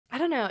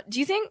don't know. Do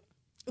you think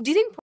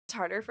it's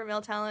harder for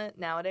male talent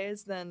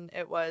nowadays than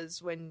it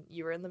was when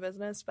you were in the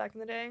business back in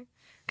the day?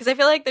 Because I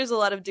feel like there's a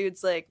lot of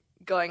dudes like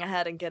going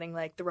ahead and getting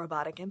like the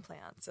robotic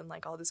implants and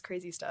like all this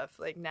crazy stuff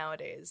like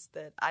nowadays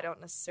that I don't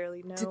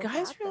necessarily know. Do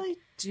guys really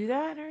do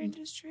that in our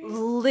industry?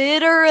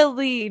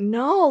 Literally,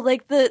 no.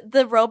 Like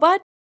the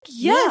robot.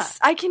 Yes,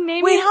 yeah. I can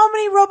name. Wait, how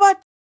many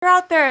robots are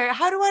out there?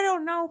 How do I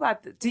don't know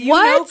about this? Do you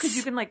know? Because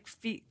you can like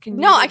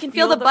No, I can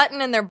feel the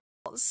button in their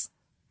balls.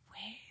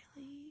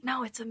 Really?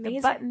 No, it's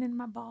amazing. The button in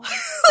my balls.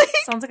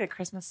 Sounds like a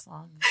Christmas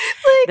song.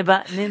 Like, the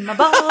button in my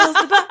balls.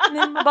 The button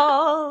in my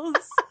balls.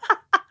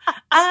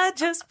 I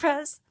just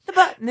press the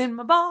button in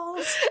my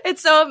balls.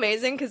 It's so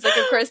amazing because, like,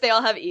 of course, they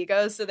all have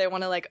egos, so they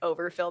want to, like,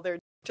 overfill their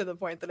to the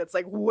point that it's,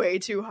 like, way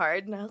too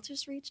hard. And I'll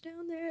just reach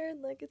down there,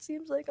 and, like, it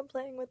seems like I'm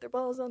playing with their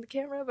balls on the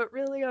camera, but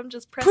really I'm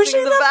just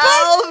pressing the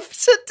valve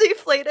to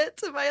deflate it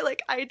to my,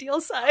 like,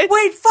 ideal size.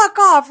 Wait, fuck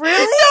off, really?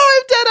 No,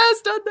 I've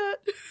dead-ass done that.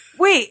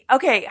 Wait,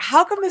 okay,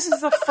 how come this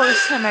is the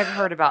first time I've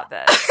heard about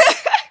this?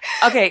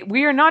 Okay,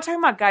 we are not talking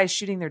about guys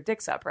shooting their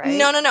dicks up, right?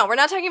 No. We're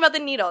not talking about the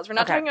needles. We're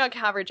not talking about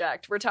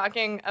caverject. We're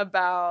talking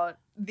about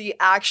the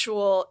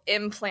actual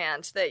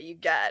implant that you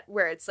get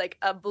where it's like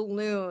a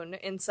balloon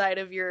inside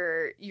of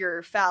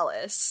your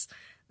phallus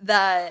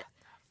that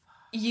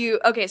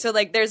you... Okay, so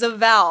like there's a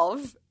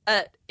valve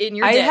in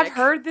your dick. I have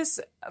heard this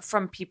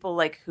from people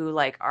like who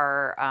like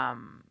are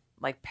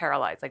like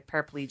paralyzed, like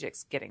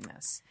paraplegics getting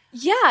this.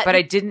 Yeah. But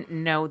I didn't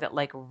know that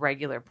like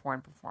regular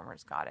porn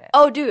performers got it.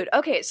 Oh, dude.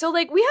 Okay, so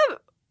like we have...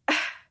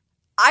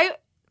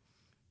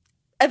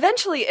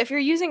 Eventually, if you're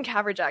using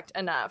caverject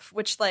enough,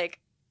 which like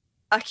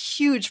a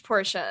huge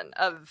portion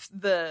of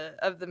the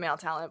male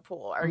talent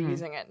pool are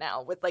using it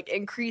now with like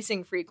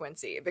increasing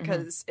frequency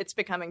because it's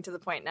becoming to the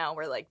point now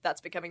where like that's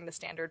becoming the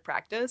standard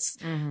practice.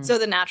 So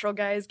the natural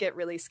guys get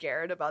really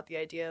scared about the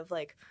idea of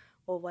like,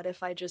 well, what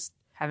if I just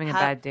having a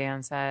bad day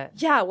on set?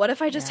 Yeah, what if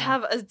I just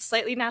have a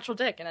slightly natural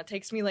dick and it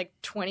takes me like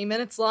 20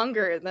 minutes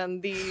longer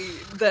than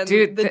the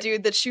dude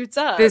that shoots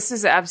up? This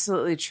is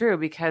absolutely true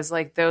because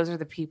like those are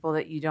the people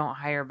that you don't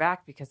hire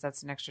back because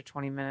that's an extra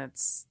 20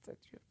 minutes that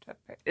you have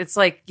to pay. It's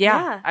like,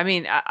 yeah. I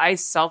mean, I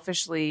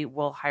selfishly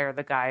will hire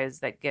the guys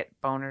that get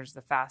boners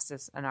the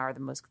fastest and are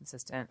the most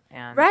consistent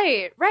and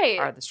right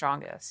are the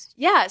strongest.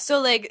 Yeah,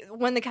 so like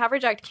when the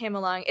caverject came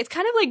along, it's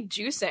kind of like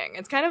juicing.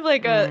 It's kind of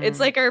like the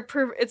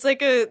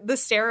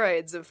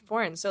steroids of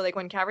porn. So like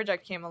when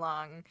caverject came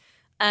along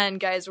and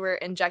guys were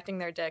injecting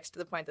their dicks to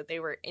the point that they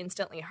were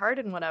instantly hard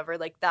and whatever,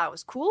 like that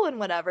was cool and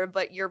whatever,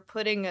 but you're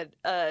putting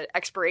a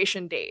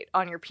expiration date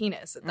on your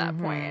penis at that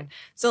point.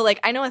 So like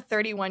I know a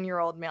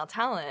 31-year-old male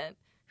talent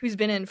who's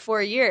been in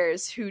 4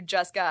 years who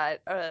just got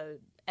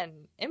an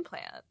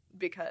implant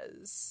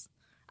because,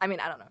 I mean,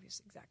 I don't know if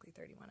he's exactly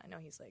 31. I know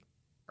he's like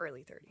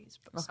early 30s,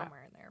 but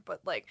somewhere in there.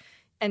 But like,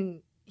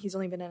 and he's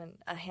only been in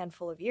a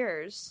handful of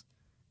years.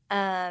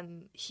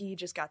 And he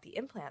just got the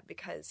implant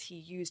because he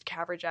used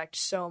caverject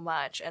so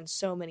much and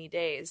so many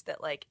days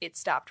that like it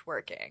stopped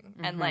working.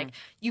 And like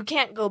you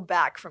can't go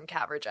back from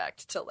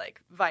caverject to like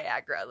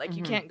Viagra. Like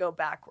you can't go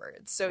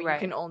backwards. So you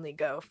can only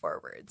go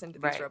forwards into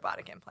these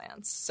robotic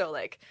implants. So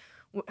like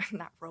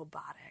not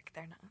robotic.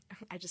 They're not.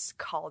 I just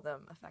call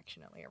them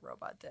affectionately a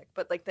robot dick.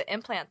 But like the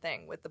implant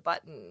thing with the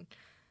button,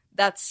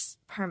 that's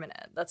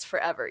permanent. That's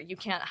forever. You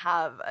can't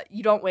have.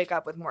 You don't wake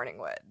up with morning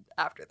wood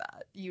after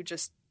that. You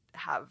just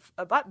have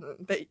a button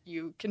that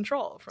you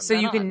control from so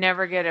then you on. Can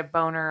never get a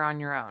boner on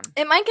your own.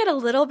 It might get a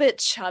little bit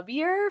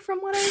chubbier from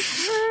what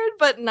I've heard,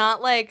 but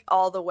not like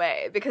all the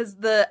way because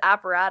the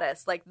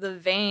apparatus, like the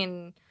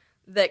vein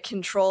that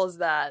controls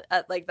that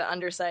at like the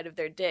underside of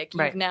their dick,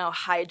 you've now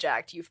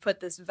hijacked. You've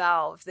put this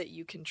valve that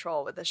you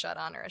control with a shut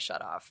on or a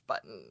shut off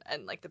button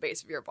and like the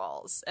base of your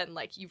balls, and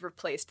like you've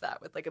replaced that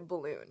with like a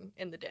balloon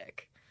in the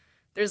dick.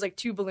 There's like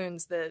 2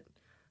 balloons that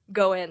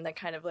go in that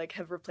kind of like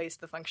have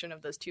replaced the function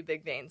of those 2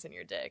 big veins in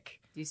your dick.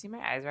 Do you see my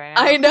eyes right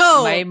now? I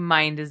know. My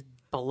mind is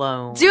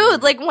blown.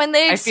 Dude, like when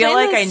they I feel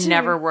like I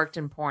never worked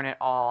in porn at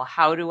all.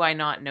 How do I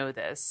not know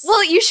this?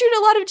 Well, you shoot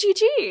a lot of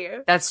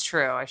GG. That's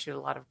true. I shoot a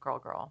lot of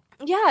girl.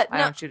 Yeah. I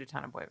don't shoot a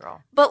ton of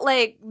boy-girl. But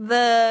like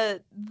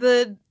the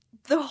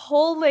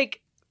whole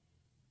like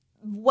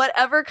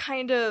whatever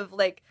kind of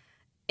like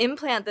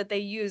implant that they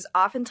use,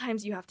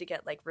 oftentimes you have to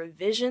get like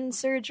revision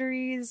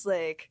surgeries,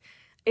 like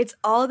it's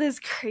all this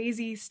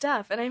crazy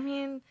stuff. And I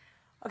mean,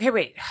 okay,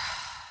 wait.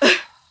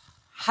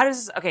 How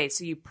does this, okay,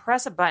 so you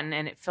press a button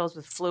and it fills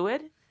with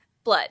fluid?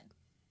 Blood.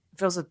 It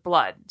fills with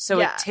blood. So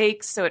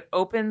it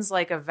opens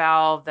like a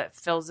valve that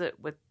fills it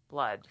with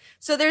blood.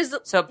 So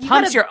it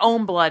pumps your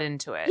own blood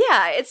into it.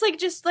 Yeah, it's like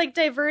just like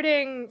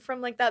diverting from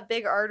like that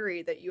big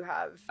artery that you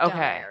have down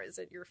there. Is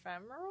it your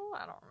femoral?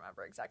 I don't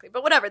remember exactly.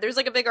 But whatever. There's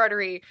like a big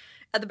artery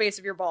at the base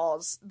of your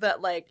balls that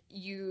like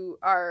you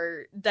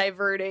are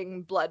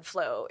diverting blood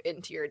flow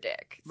into your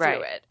dick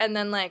through it. And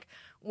then like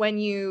when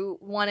you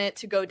want it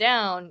to go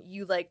down,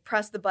 you like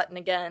press the button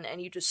again and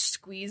you just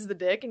squeeze the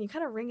dick and you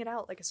kind of wring it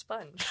out like a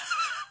sponge.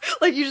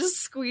 Like you just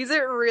squeeze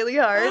it really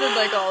hard and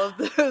like all of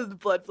the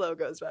blood flow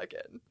goes back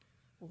in.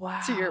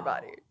 Wow. To your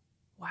body.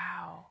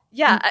 Wow.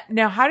 Yeah.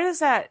 Now, how does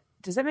that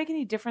make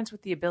any difference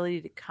with the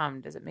ability to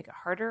come? Does it make it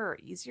harder or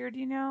easier, do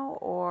you know?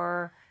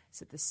 Or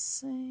is it the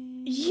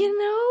same? You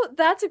know,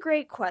 that's a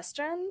great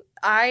question.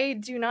 I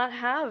do not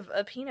have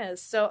a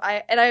penis, so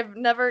I've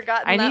never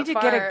gotten I that need to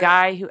far. get a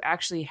guy who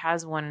actually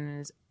has one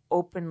and is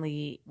will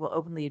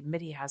openly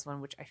admit he has one,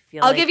 which I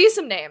feel I'll give you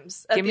some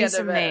names. Give me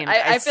some names.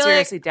 I feel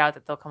seriously doubt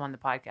that they'll come on the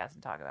podcast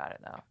and talk about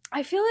it, though.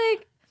 I feel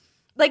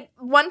like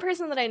one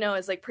person that I know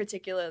is like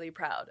particularly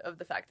proud of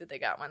the fact that they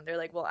got one. They're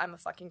like, well, I'm a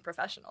fucking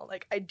professional.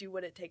 Like, I do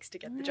what it takes to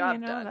get the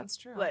job done. That's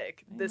true.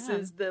 Like, this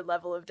is the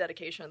level of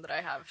dedication that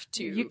I have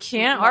to. You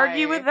can't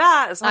argue with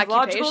that. It's not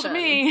logical to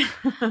me.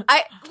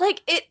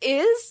 It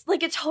is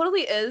like, it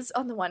totally is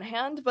on the one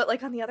hand, but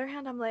like on the other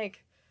hand, I'm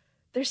like,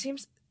 there's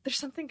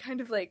something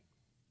kind of like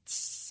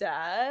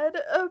sad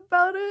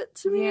about it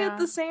to me at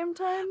the same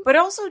time. But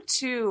also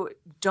too,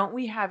 don't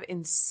we have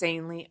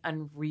insanely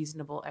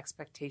unreasonable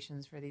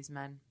expectations for these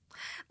men?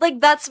 Like,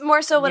 that's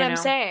more so what I'm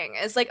saying.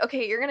 Is like,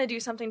 okay, you're gonna do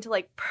something to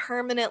like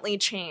permanently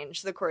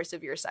change the course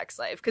of your sex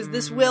life, because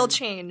this will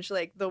change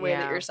like the way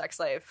that your sex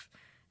life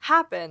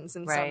happens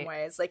in some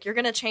ways. Like, you're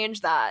gonna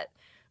change that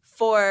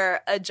for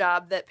a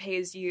job that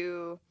pays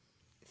you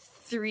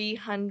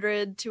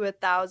 $300 to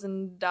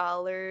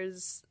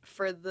 $1,000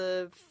 for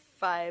the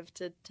 5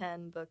 to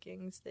 10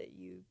 bookings that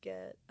you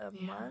get a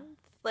month.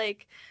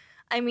 Like,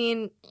 I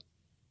mean,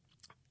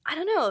 I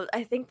don't know.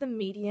 I think the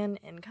median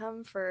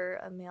income for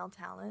a male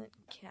talent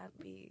can't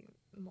be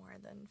more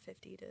than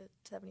 50 to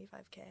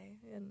 75K,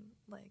 and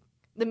like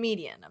the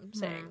median, I'm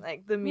saying,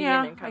 like the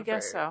median income I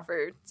guess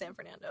for San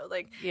Fernando.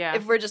 Like, yeah.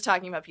 If we're just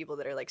talking about people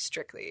that are like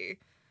strictly,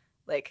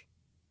 like,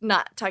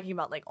 not talking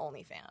about like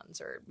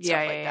OnlyFans or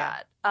stuff like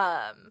that.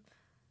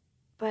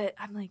 But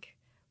I'm like,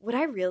 would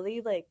I really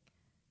like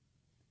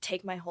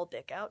take my whole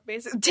dick out,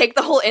 basically take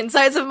the whole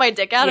insides of my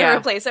dick out and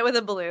replace it with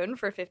a balloon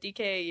for $50K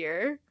a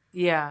year?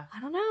 Yeah. I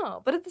don't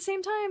know. But at the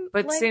same time,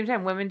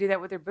 women do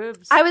that with their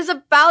boobs. I was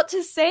about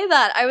to say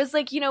that. I was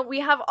like, you know, we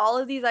have all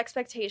of these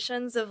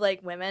expectations of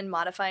like women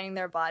modifying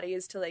their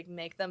bodies to like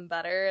make them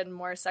better and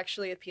more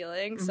sexually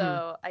appealing. Mm-hmm.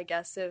 So I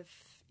guess if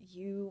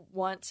you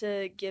want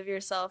to give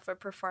yourself a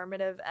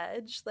performative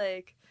edge,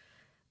 like,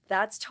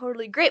 that's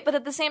totally great. But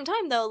at the same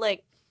time, though,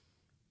 like,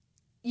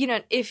 you know,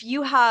 if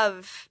you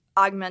have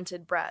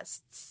augmented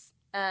breasts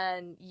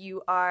and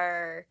you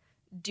are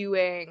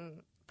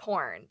doing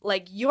porn,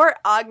 like, your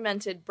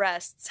augmented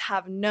breasts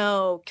have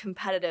no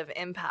competitive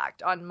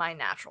impact on my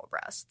natural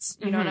breasts.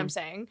 You know what I'm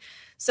saying?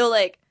 So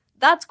like,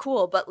 that's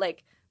cool, but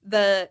like,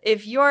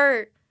 if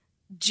you're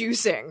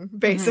juicing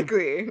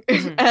basically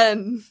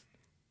and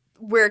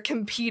we're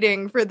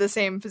competing for the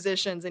same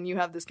positions and you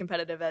have this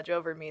competitive edge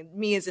over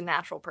me as a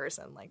natural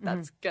person, like,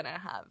 that's gonna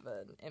have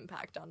an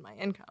impact on my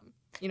income.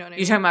 You know what I mean?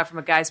 You're talking about from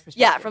a guy's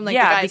perspective. Yeah, from like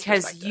the guy's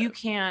because perspective. you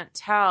can't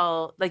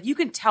tell, like, you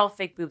can tell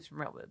fake boobs from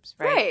real boobs,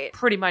 right?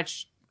 Pretty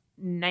much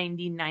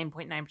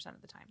 99.9%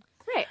 of the time.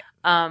 Right.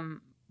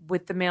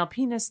 With the male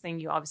penis thing,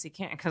 you obviously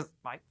can't, because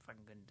I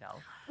fucking couldn't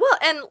tell. Well,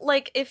 and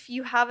like, if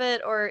you have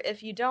it or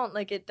if you don't,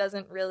 like, it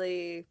doesn't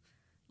really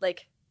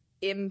like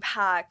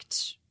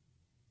impact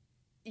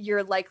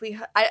your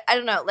likelihood. I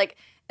don't know, like,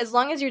 as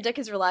long as your dick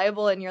is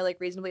reliable and you're like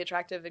reasonably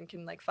attractive and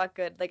can like fuck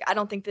good, like, I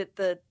don't think that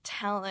the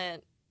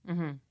talent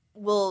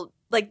will,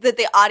 like, that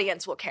the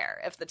audience will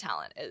care if the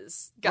talent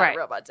is got a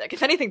robot dick.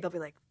 If anything, they'll be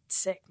like,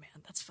 sick, man,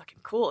 that's fucking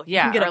cool. You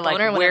can get a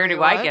boner, like, where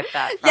do I get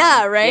that from?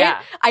 Yeah, right?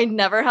 Yeah. I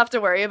never have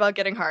to worry about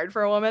getting hard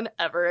for a woman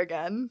ever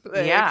again.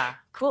 Like,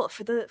 cool.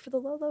 For the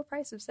low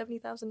price of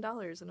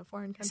 $70,000 in a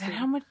foreign country. Is that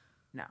how much?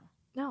 No.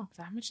 Is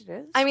that how much it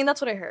is? I mean, that's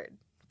what I heard.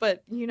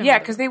 But you know. Yeah,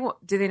 because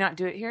do they not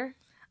do it here?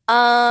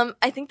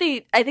 I think that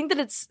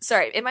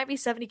it might be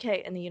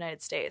 $70K in the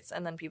United States,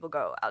 and then people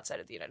go outside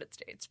of the United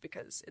States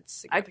because it's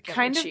significantly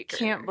cheaper. I kind of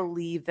can't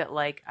believe that,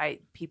 like,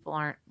 people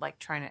aren't like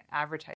trying to advertise